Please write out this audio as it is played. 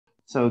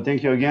So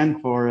thank you again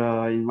for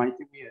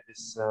inviting me at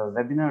this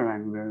webinar.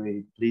 I'm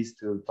really pleased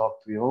to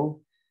talk to you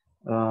all.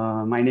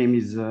 My name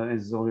is,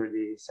 as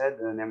already said,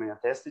 Nemanja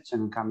Teslic,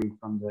 and I'm coming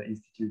from the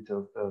Institute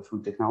of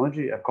Food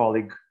Technology, a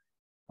colleague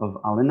of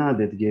Alena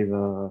that gave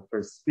a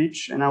first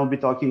speech. And I'll be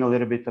talking a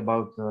little bit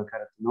about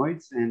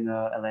carotenoids and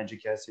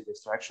ellagic acid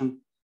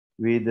extraction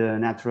with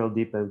natural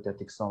deep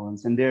eutectic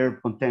solvents and their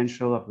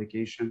potential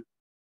application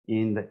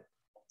in the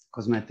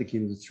cosmetic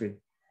industry.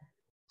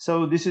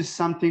 So this is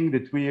something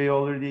that we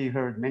already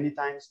heard many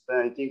times, but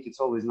I think it's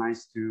always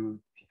nice to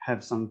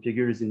have some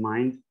figures in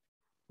mind.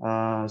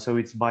 So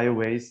it's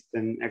bio-waste,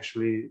 and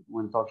actually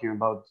when talking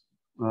about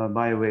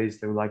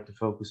bio-waste, I would like to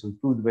focus on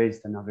food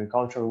waste and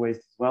agricultural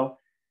waste as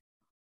well.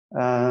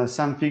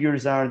 Some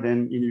figures are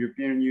then in the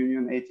European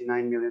Union,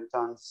 89 million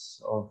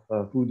tons of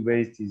food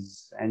waste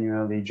is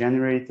annually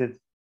generated,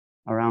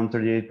 around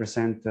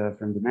 38%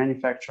 from the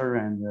manufacturer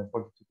and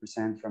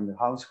 42% from the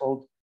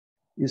household.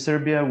 In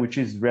Serbia, which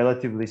is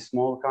relatively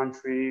small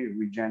country,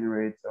 we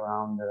generate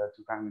around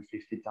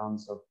 250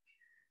 tons of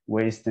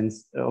waste and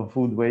of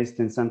food waste.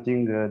 And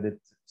something that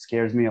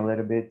scares me a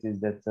little bit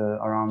is that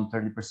around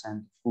 30%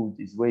 of food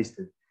is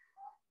wasted.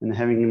 And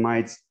having in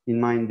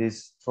mind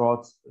these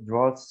severe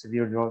droughts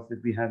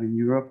that we have in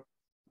Europe,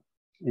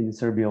 in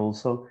Serbia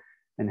also,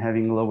 and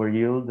having lower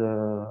yield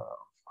of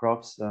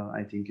crops,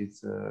 I think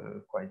it's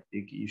a quite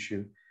big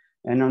issue.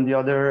 And on the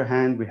other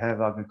hand, we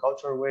have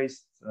agricultural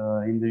waste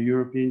in the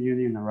European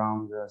Union,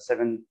 around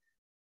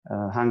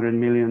 700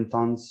 million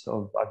tons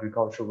of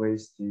agricultural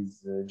waste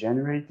is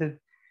generated.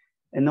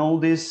 And all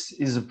this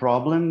is a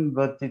problem,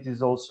 but it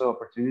is also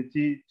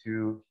opportunity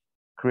to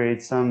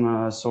create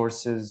some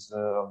sources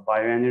of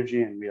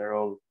bioenergy. And we are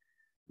all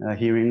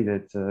hearing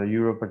that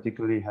Europe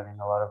particularly having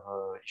a lot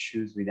of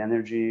issues with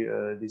energy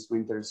this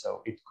winter.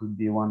 So it could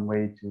be one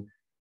way to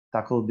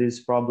tackle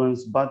these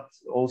problems, but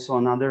also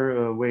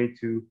another way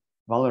to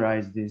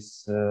valorize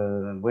this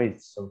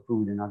waste, so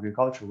food and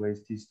agricultural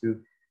waste, is to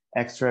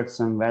extract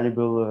some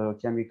valuable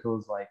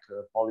chemicals like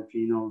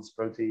polyphenols,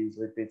 proteins,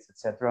 lipids,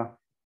 etc.,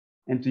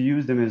 and to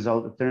use them as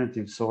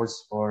alternative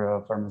source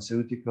for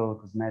pharmaceutical,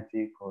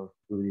 cosmetic, or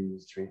food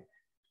industry.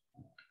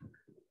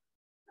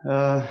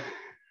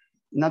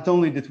 Not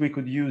only that we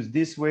could use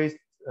this waste,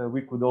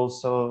 we could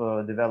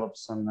also develop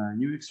some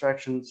new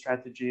extraction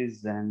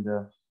strategies, and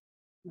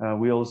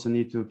we also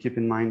need to keep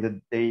in mind that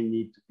they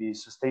need to be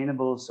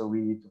sustainable. So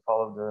we need to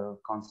follow the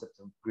concept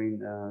of green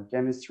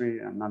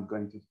chemistry. I'm not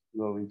going to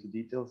go into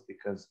details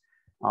because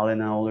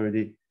Alena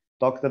already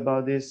talked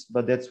about this,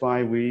 but that's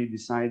why we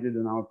decided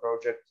in our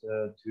project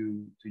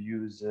to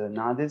use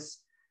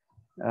NADES,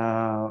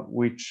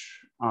 which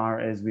are,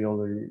 as we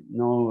already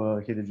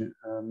know,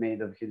 made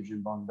of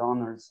hydrogen bond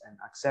donors and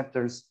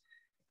acceptors.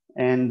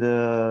 And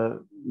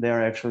there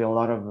are actually a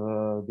lot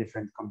of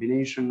different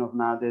combination of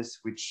NADES,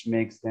 which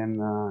makes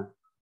them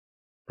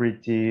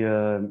pretty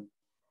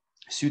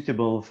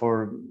suitable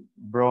for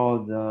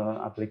broad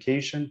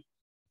application.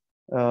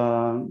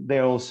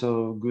 They're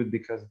also good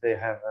because they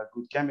have a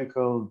good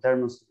chemical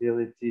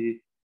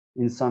thermostability.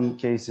 In some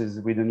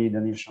cases, we don't need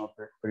additional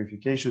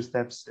purification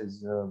steps,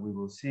 as we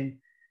will see,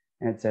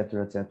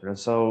 etc., etc.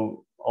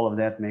 So all of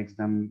that makes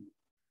them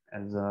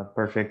as a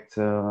perfect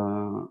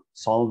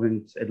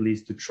solvent, at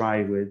least to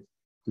try with,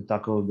 to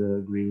tackle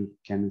the green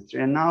chemistry.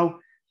 And now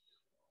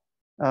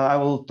I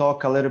will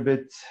talk a little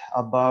bit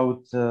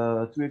about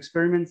two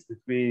experiments that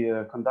we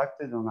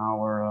conducted on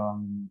our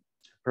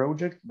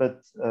project,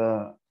 but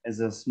as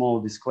a small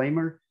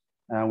disclaimer,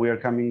 we are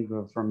coming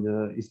from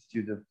the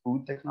Institute of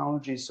Food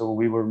Technology, so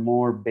we were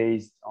more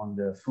based on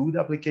the food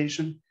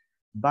application.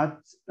 But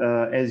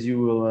as you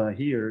will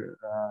hear,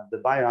 the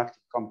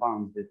bioactive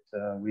compounds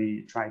that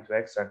we try to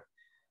extract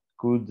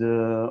could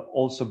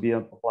also be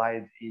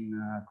applied in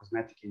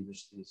cosmetic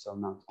industry, so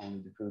not only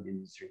the food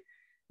industry.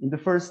 In the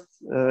first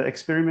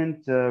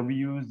experiment, we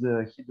used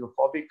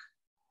hydrophobic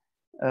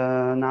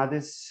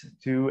NADES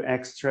to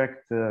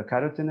extract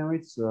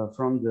carotenoids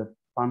from the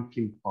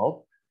pumpkin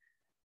pulp.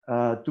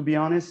 To be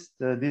honest,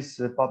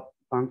 this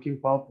pumpkin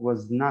pulp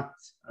was not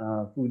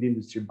food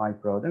industry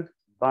byproduct,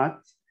 but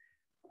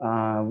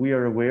we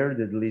are aware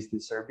that at least in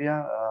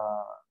Serbia,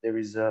 there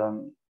is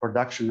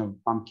production of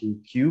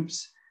pumpkin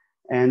cubes,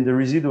 and the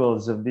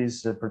residuals of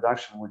this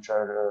production, which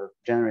are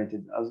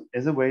generated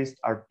as a waste,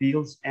 are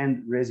peels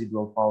and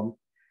residual pulp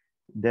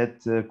that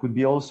could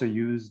be also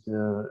used,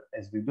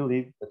 as we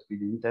believe, but we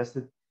didn't test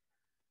it,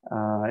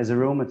 as a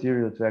raw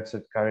material to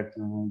extract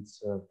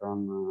carotenoids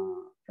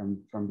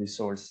from this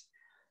source.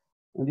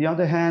 On the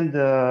other hand,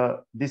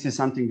 this is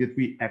something that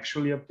we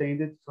actually obtained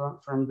it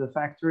from the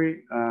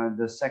factory.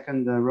 The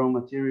second raw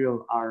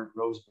material are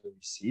rosemary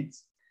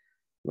seeds.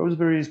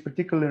 Rosemary is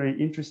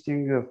particularly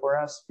interesting for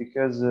us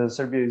because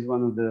Serbia is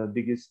one of the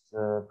biggest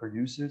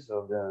producers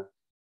of the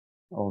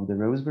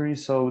rosemary.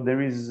 So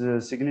there is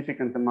a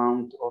significant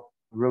amount of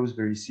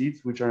rosemary seeds,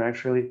 which are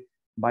actually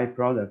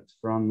byproduct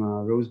from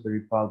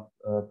rosemary pulp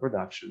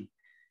production.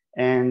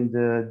 And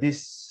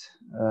this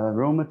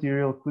raw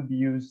material could be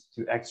used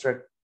to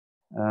extract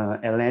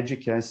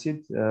ellagic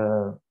acid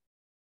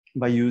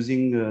by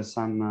using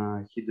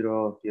some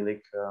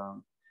hydrophilic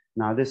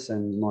NADES,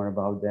 and more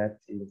about that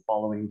in the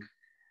following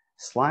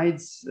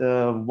slides.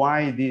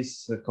 Why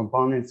these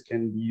components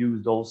can be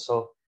used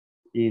also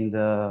in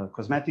the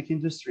cosmetic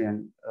industry.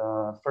 And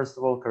first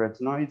of all,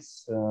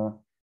 carotenoids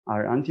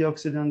are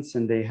antioxidants,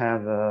 and they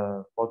have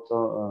a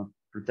photo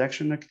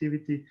protection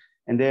activity,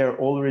 and they are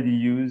already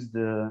used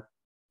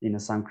in a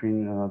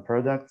sunscreen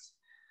products.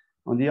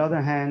 On the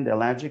other hand,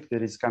 ellagic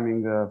that is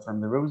coming from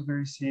the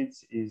rosemary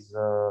seeds is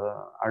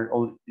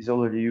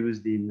already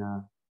used in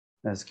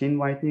skin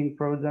whitening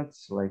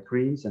products like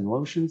creams and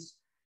lotions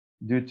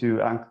due to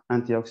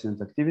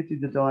antioxidant activity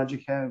that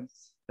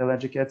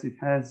ellagic acid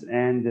has,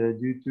 and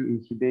due to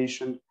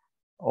inhibition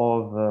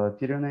of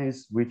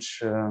terpenes,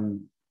 which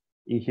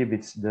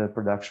inhibits the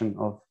production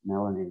of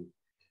melanin.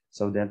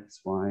 So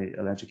that's why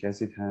ellagic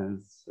acid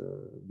has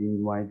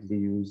been widely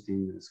used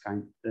in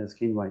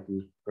skin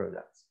whitening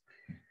products.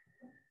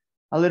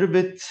 A little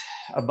bit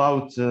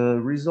about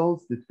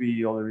results that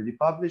we already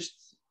published.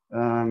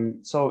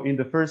 So in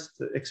the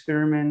first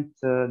experiment,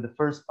 the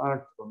first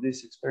part of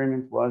this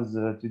experiment was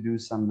to do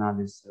some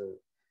NADES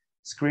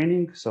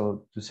screening.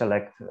 So to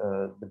select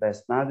the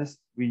best NADES,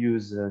 we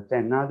use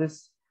 10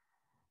 NADES,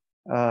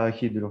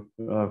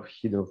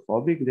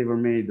 hydrophobic. They were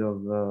made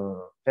of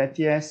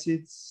fatty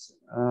acids,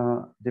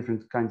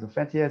 different kinds of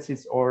fatty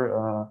acids,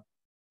 or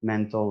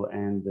menthol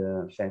and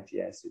fatty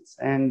acids.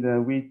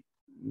 And we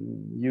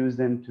use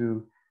them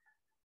to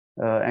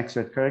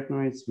extract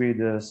carotenoids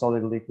with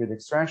solid liquid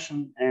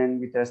extraction, and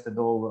we tested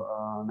all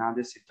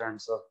NADES in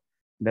terms of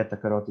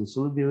beta-carotene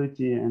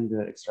solubility and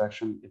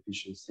extraction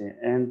efficiency.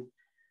 And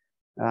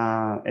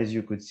as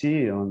you could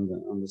see on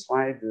the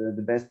slide,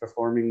 the best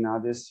performing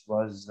NADES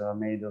was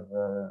made of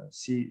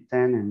C10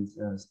 and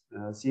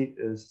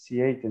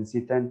C8 and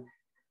C10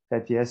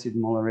 fatty acid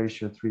molar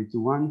ratio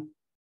 3:1,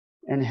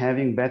 and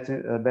having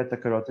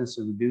beta-carotene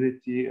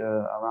solubility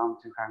around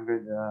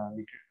 200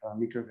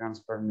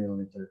 micrograms per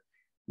milliliter,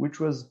 which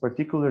was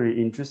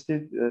particularly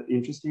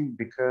interesting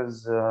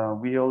because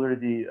we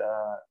already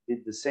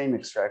did the same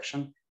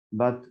extraction,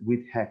 but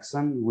with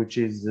hexane, which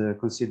is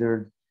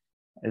considered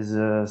as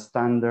a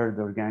standard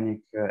organic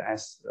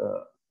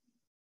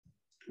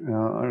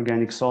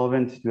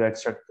solvent to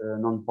extract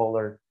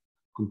non-polar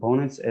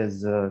components,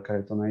 as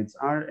carotenoids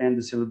are, and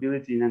the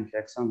solubility in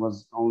hexane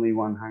was only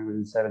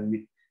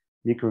 107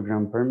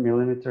 microgram per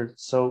milliliter.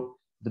 So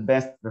the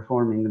best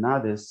performing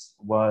NADES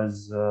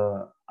was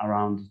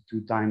around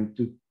two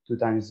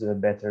times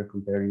better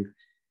comparing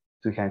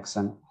to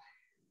hexane.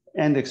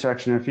 And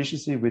extraction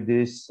efficiency with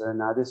this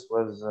NADES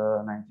was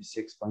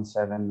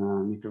 96.7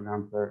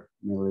 microgram per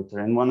milliliter.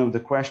 And one of the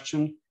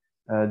questions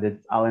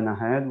that Alena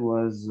had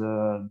was,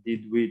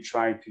 did we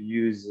try to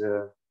use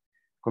a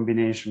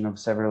combination of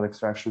several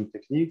extraction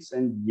techniques?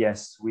 And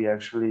yes, we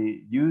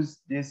actually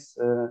used this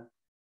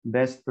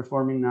best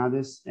performing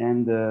NADES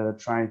and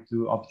try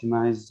to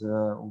optimize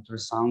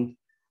ultrasound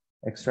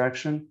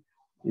extraction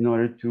in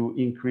order to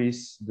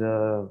increase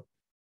the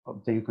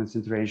obtained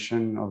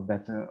concentration of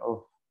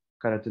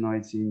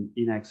carotenoids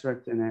in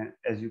extract. And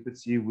as you could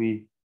see,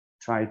 we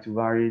try to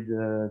vary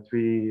the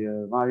three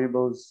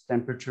variables: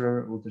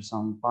 temperature,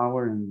 ultrasound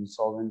power, and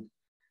solvent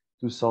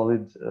to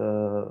solid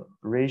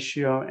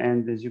ratio.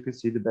 And as you could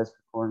see, the best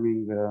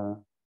performing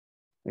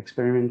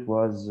experiment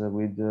was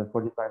with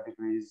 45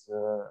 degrees,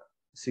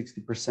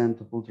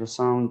 60% of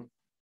ultrasound,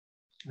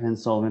 and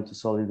solvent to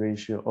solid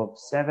ratio of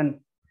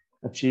 7,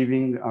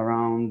 achieving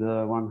around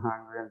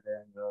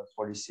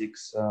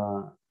 146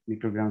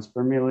 micrograms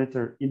per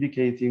milliliter,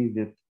 indicating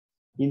that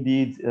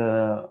indeed,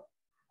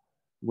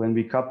 when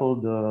we couple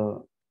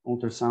the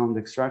ultrasound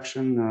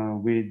extraction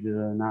with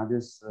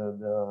NADES,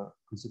 the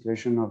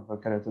concentration of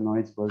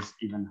carotenoids was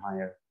even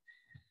higher.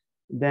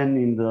 Then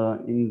in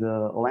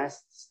the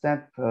last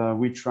step,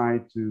 we try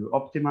to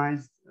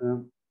optimize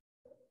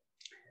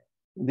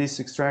this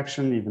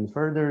extraction even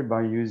further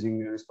by using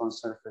response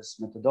surface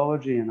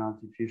methodology and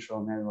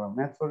artificial neural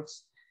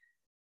networks.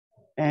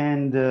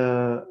 And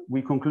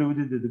we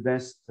concluded that the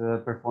best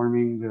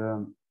performing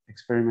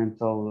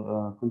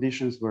experimental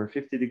conditions were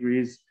 50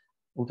 degrees,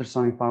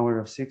 ultrasonic power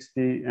of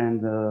 60,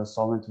 and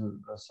solvent to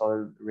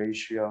solid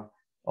ratio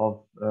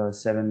of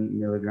 7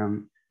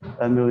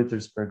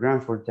 milliliters per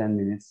gram for 10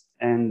 minutes.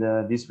 And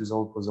this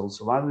result was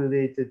also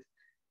validated,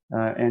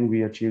 and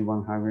we achieved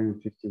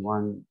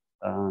 151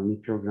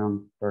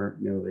 microgram per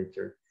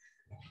milliliter.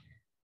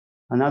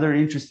 Another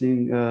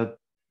interesting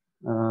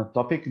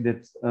topic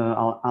that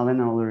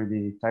Alena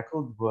already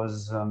tackled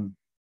was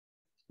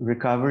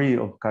recovery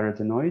of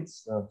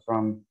carotenoids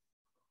from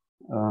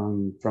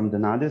the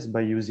NADES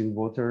by using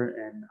water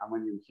and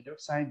ammonium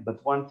hydroxide.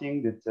 But one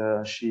thing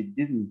that she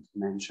didn't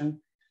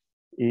mention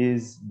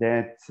is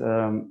that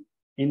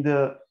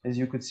as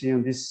you could see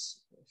on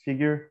this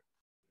figure,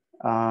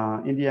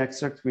 in the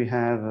extract we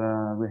have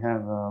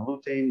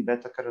lutein,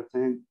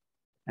 beta-carotene,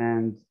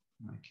 and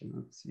I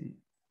cannot see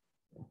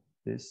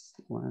this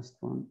last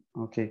one.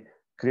 Okay,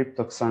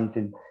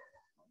 cryptoxanthin.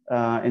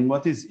 And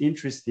what is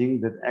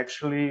interesting that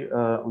actually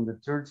on the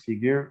third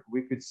figure,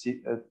 we could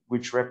see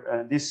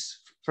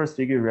this first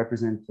figure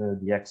represents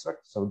the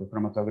extract, so the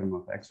chromatogram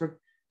of extract,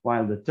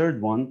 while the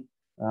third one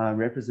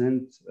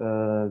represents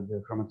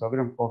the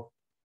chromatogram of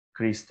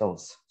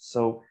crystals.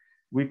 So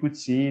we could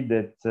see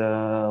that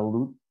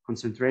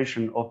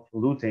concentration of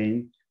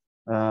lutein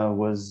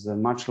was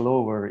much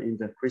lower in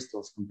the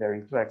crystals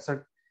comparing to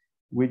extract,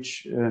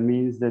 which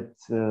means that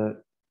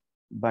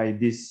by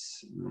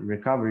this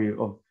recovery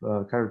of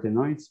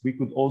carotenoids, we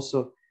could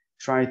also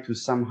try to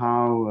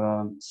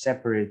somehow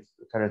separate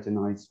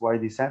carotenoids. Why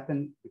this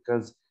happened?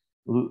 Because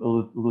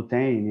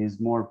lutein is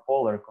more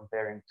polar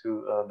comparing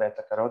to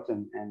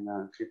beta-carotene and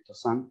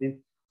cryptoxanthin.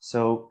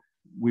 So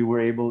we were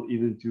able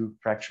even to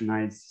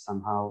fractionize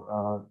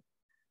somehow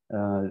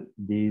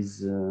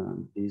these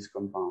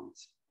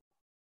compounds.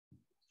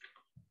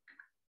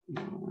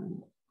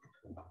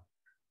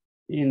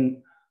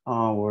 In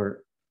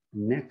our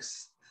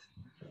next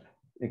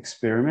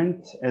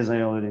experiment, as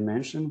I already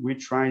mentioned, we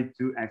tried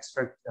to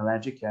extract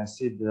ellagic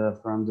acid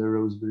from the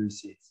roseberry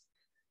seeds.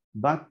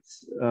 But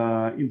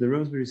in the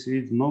roseberry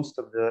seeds, most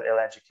of the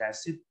ellagic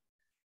acid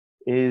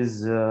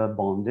is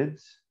bonded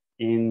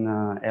in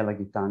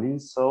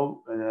ellagitannins,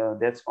 so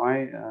that's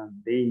why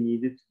they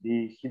needed to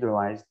be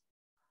hydrolyzed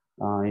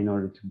in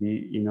order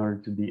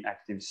to be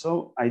active.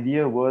 So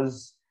idea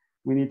was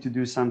we need to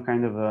do some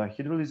kind of a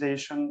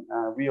hydrolyzation.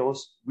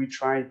 We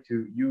tried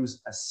to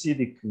use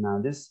acidic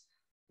NADES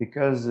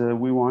because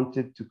we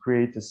wanted to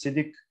create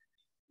acidic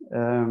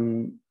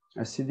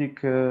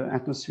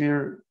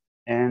atmosphere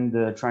and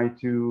try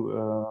to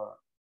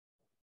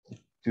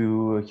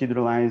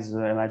hydrolyze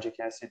ellagic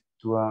acid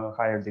to a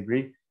higher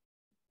degree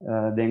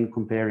than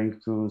comparing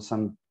to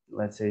some,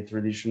 let's say,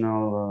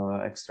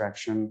 traditional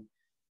extraction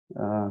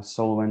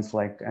solvents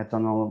like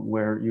ethanol,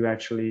 where you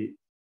actually,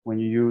 when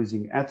you're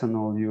using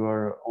ethanol, you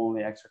are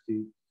only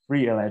extracting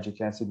free ellagic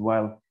acid,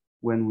 while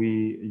when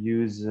we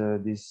use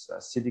this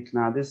acidic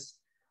NADES,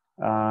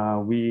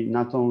 we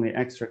not only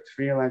extract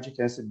free ellagic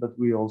acid, but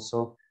we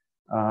also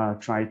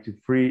try to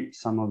free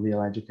some of the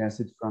ellagic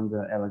acid from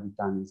the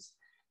ellagitannins.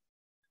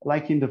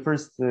 Like in the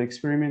first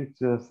experiment,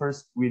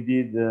 first we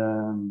did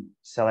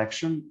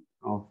selection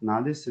of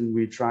NADES, and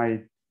we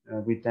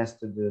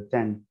tested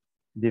 10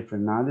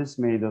 different NADES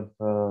made of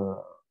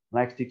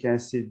lactic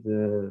acid,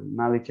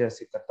 malic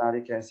acid,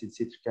 tartaric acid,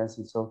 citric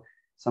acid, so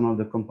some of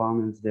the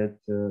components that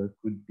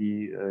could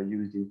be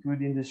used in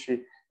food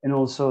industry, and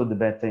also the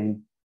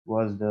betaine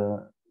was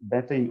the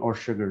betaine or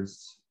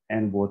sugars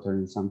and water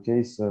in some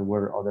case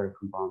were other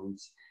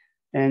components.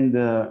 And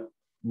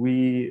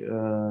we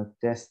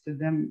tested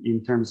them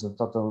in terms of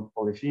total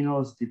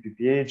polyphenols,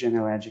 DPPH, and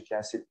ellagic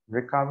acid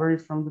recovery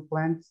from the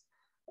plants,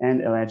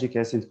 and ellagic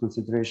acid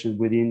concentration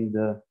within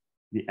the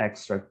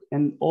extract.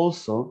 And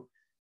also,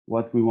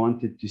 what we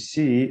wanted to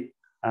see,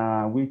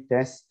 we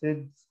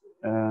tested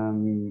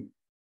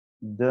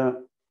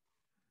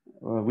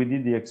we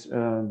did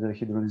the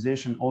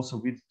hydrolyzation also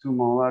with 2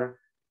 molar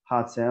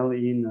HCl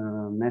in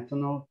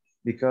methanol,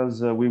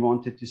 because we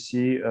wanted to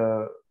see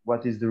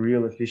what is the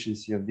real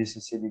efficiency of this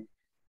acidic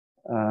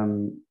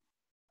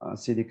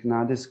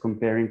NADES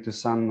comparing to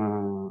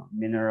some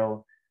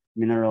mineral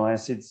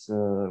acids,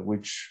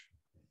 which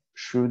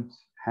should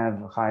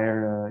have a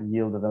higher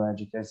yield of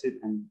ellagic acid,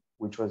 and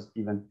which was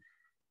even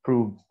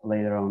proved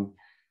later on.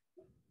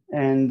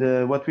 And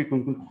what we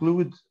can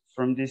conclude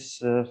from this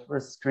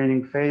first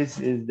screening phase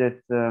is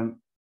that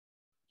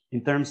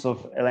in terms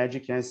of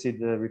ellagic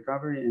acid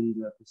recovery and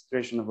the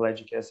concentration of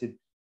ellagic acid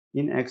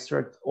in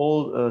extract,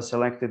 all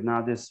selected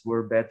NADES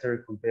were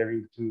better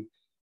comparing to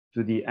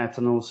the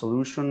ethanol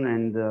solution.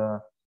 And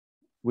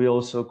we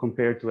also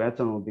compared to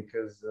ethanol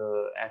because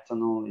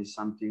ethanol is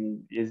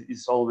something,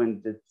 is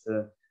solvent that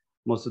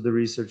most of the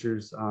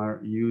researchers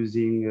are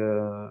using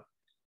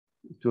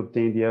to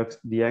obtain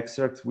the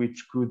extract,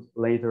 which could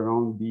later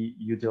on be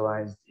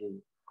utilized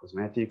in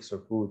cosmetics or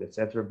food,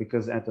 etc.,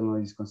 because ethanol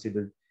is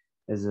considered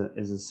as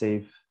a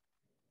safe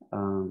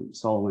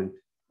solvent.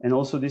 And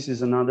also, this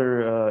is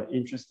another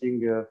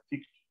interesting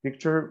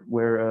picture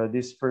where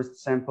this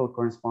first sample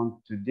corresponds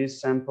to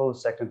this sample,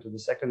 second to the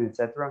second,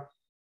 etc.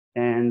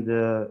 And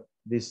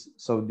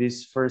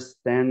this first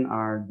 10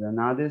 are the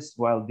NADES,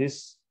 while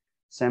this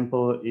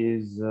sample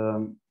is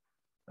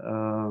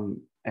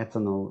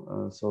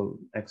ethanol, so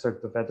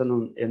extract of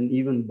ethanol. And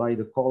even by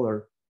the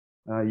color,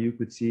 you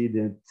could see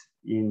that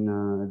in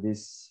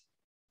this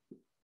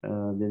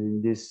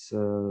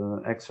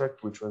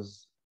extract, which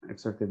was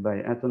extracted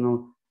by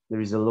ethanol, there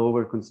is a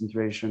lower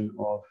concentration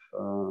of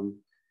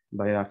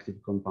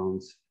bioactive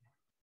compounds.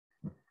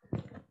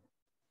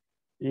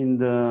 In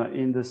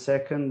the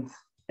second,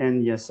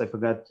 and yes, I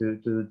forgot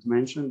to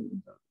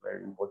mention a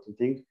very important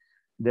thing,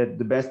 that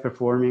the best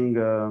performing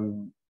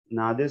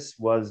NADES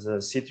was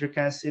citric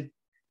acid,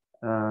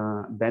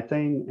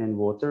 betaine, and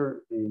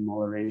water in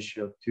molar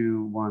ratio of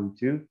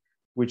 2:1:2,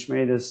 which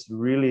made us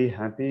really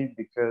happy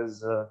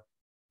because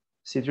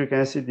citric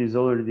acid is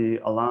already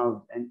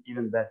allowed, and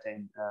even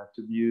betaine,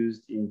 to be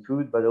used in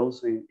food, but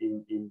also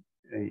in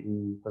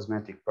in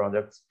cosmetic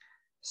products.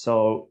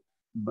 So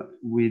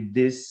with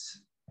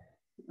this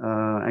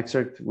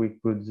extract, we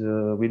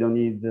don't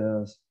need,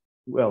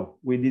 well,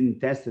 we didn't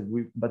test it,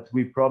 but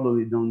we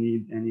probably don't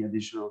need any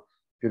additional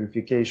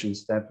purification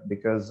step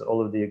because all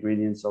of the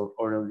ingredients are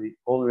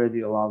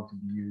already allowed to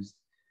be used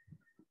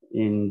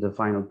in the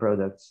final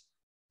products.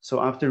 So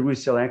after we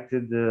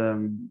selected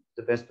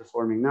the best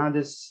performing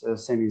NADES,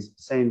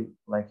 same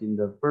like in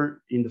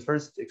the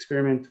first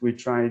experiment, we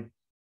tried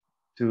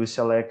to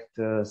select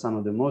some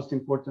of the most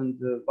important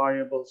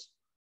variables.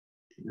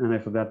 And I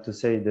forgot to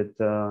say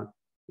that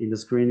in the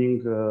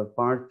screening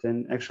part,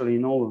 and actually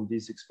in all of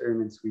these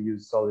experiments, we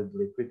used solid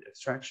liquid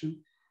extraction.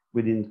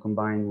 We didn't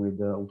combine with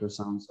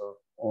ultrasounds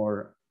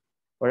or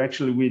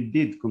actually we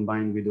did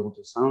combine with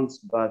ultrasounds,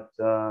 but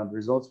the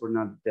results were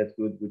not that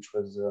good, which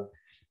was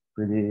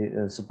pretty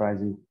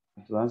surprising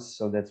to us.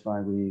 So that's why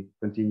we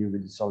continue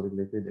with the solid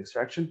liquid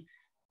extraction.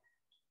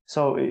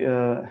 So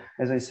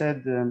as I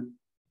said,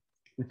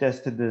 we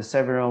tested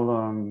several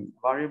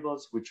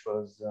variables, which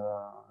was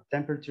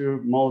temperature,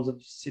 moles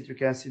of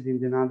citric acid in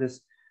the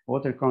NADES,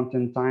 water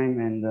content, time,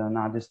 and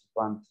NADES to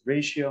plant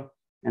ratio.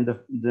 And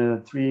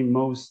the three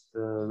most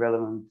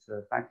relevant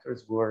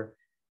factors were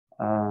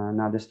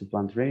NADES to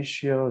plant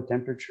ratio,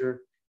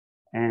 temperature,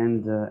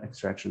 and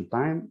extraction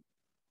time.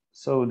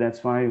 So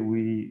that's why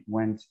we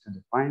went to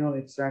the final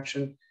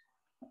extraction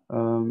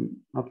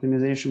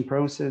optimization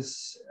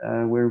process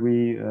where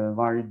we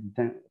varied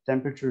the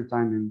temperature,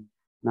 time, and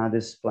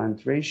NADES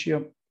plant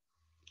ratio.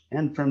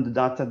 And from the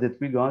data that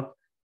we got,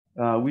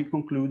 we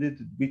concluded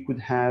we could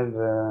have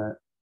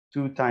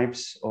two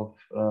types of,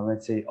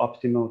 let's say,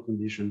 optimal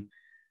condition.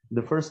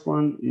 The first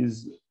one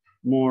is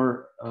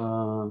more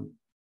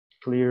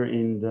clear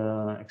in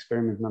the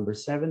experiment number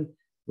 7,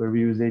 where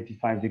we use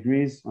 85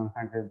 degrees,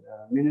 100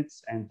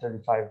 minutes, and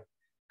 35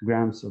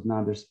 grams of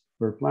NADES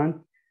per plant,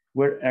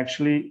 where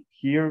actually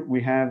here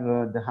we have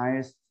the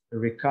highest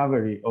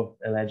recovery of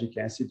ellagic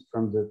acid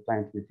from the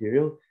plant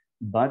material.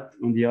 But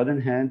on the other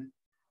hand,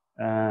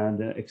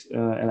 the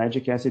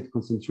ellagic acid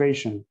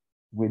concentration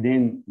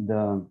within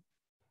the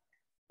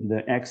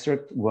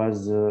extract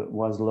was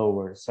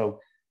lower.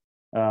 So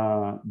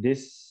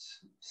this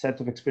set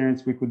of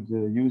experiments we could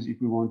use if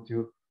we want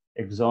to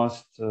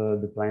exhaust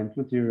the plant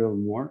material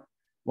more.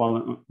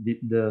 While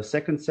the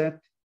second set,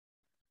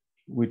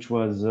 which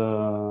was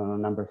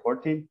number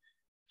 14,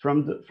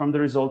 from the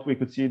result we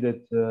could see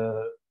that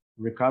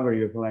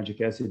recovery of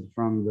ellagic acid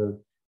from the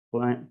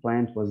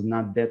plant was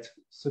not that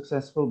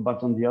successful,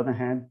 but on the other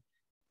hand,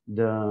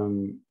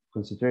 the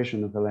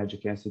concentration of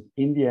ellagic acid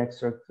in the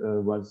extract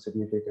was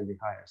significantly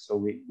higher. So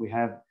we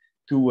have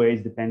two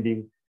ways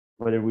depending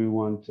whether we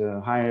want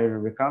higher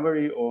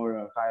recovery or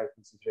a higher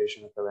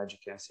concentration of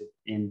ellagic acid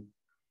in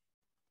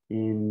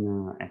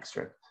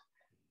extract.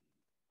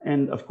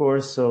 And of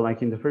course, so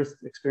like in the first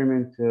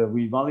experiment,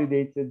 we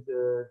validated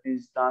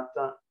this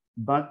data,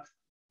 but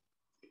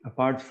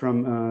apart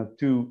from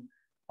two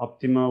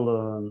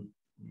optimal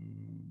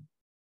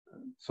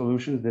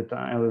solutions that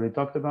I already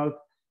talked about,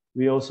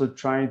 we also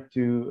tried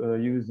to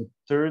use a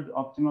third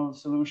optimal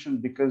solution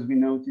because we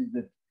noticed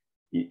that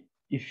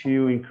if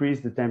you increase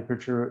the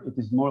temperature, it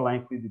is more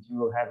likely that you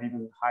will have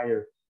even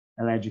higher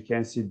ellagic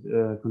acid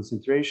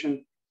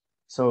concentration.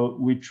 So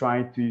we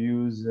tried to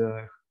use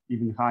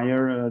even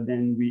higher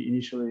than we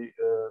initially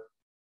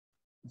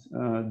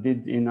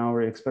did in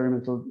our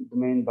experimental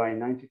domain by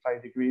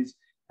 95 degrees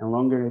and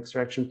longer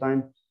extraction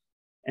time.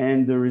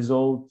 And the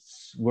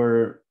results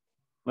were,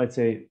 let's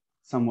say,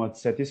 somewhat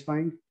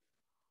satisfying.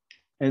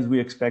 As we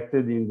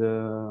expected in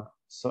the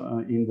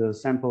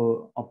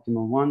sample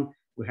optimal 1,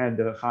 we had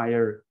a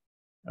higher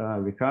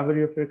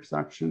recovery of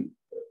extraction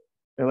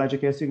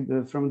ellagic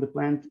acid from the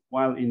plant,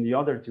 while in the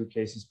other two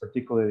cases,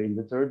 particularly in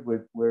the third,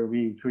 where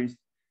we increased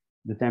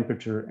the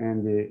temperature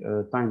and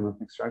the time of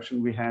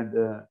extraction, we had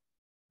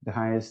the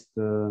highest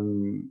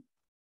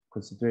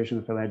concentration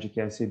of ellagic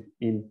acid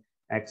in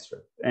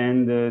extract.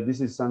 And this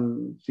is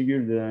some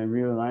figure that I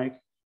really like,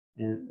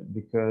 and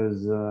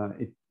because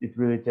it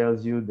really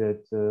tells you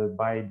that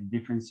by the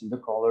difference in the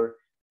color,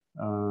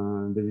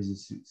 there is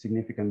a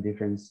significant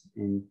difference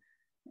in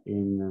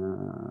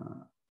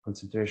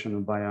concentration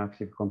of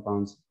bioactive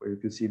compounds, where you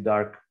can see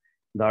dark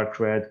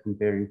red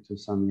comparing to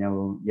some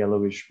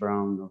yellowish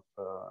brown of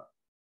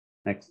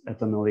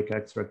ethanolic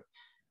extract.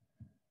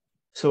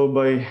 So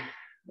by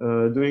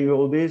doing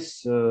all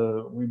this,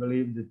 we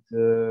believe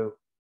that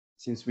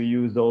since we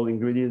used all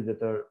ingredients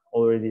that are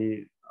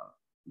already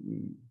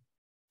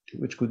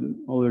which could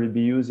already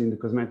be used in the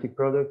cosmetic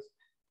products,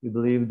 we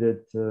believe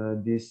that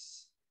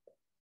these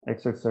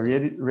extracts are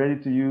ready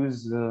to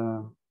use.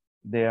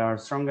 They are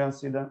strong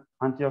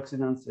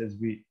antioxidants,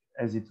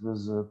 as it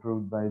was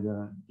proved by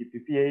the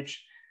DPPH.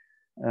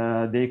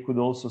 They could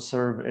also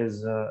serve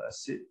as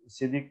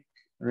acidic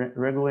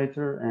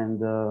regulator,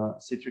 and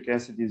citric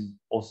acid is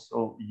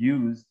also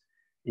used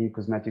in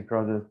cosmetic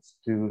products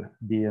to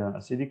be an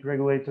acidic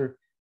regulator.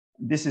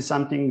 This is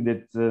something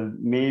that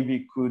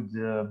maybe could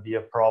be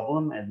a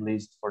problem, at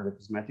least for the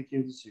cosmetic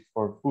industry.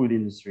 For food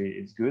industry,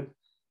 it's good.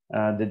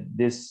 that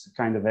this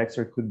kind of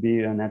extract could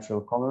be a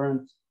natural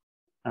colorant.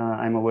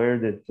 I'm aware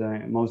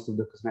that most of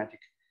the cosmetic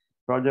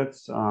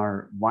products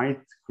are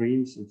white,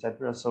 creams,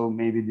 etc. So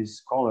maybe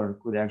this color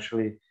could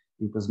actually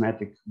in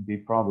cosmetic be a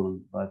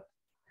problem, but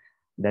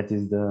that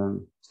is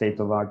the state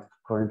of art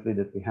currently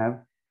that we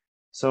have.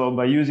 So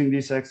by using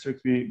this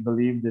extract, we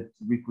believe that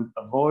we could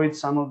avoid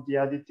some of the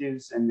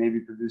additives and maybe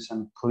produce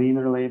some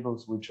cleaner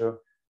labels which are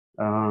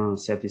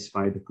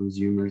satisfy the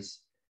consumers.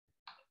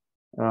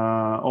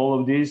 All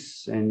of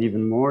this and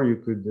even more you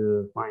could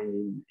find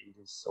in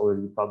this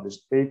already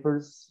published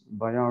papers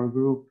by our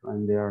group,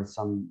 and there are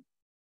some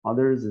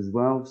others as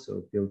well,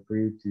 so feel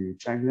free to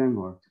check them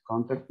or to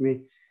contact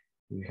me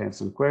if you have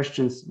some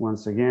questions.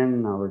 Once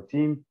again, our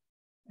team.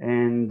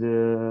 And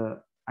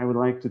I would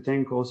like to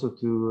thank also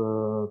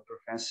to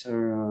Professor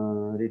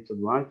Rita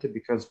Duarte,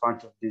 because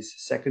part of this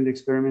second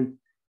experiment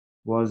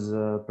was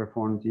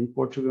performed in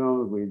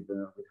Portugal with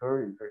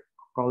her and her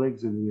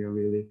colleagues, and we are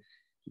really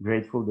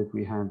grateful that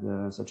we had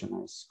such a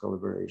nice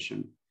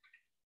collaboration.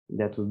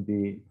 That would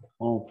be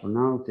all for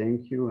now.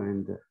 Thank you,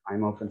 and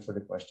I'm open for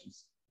the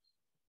questions.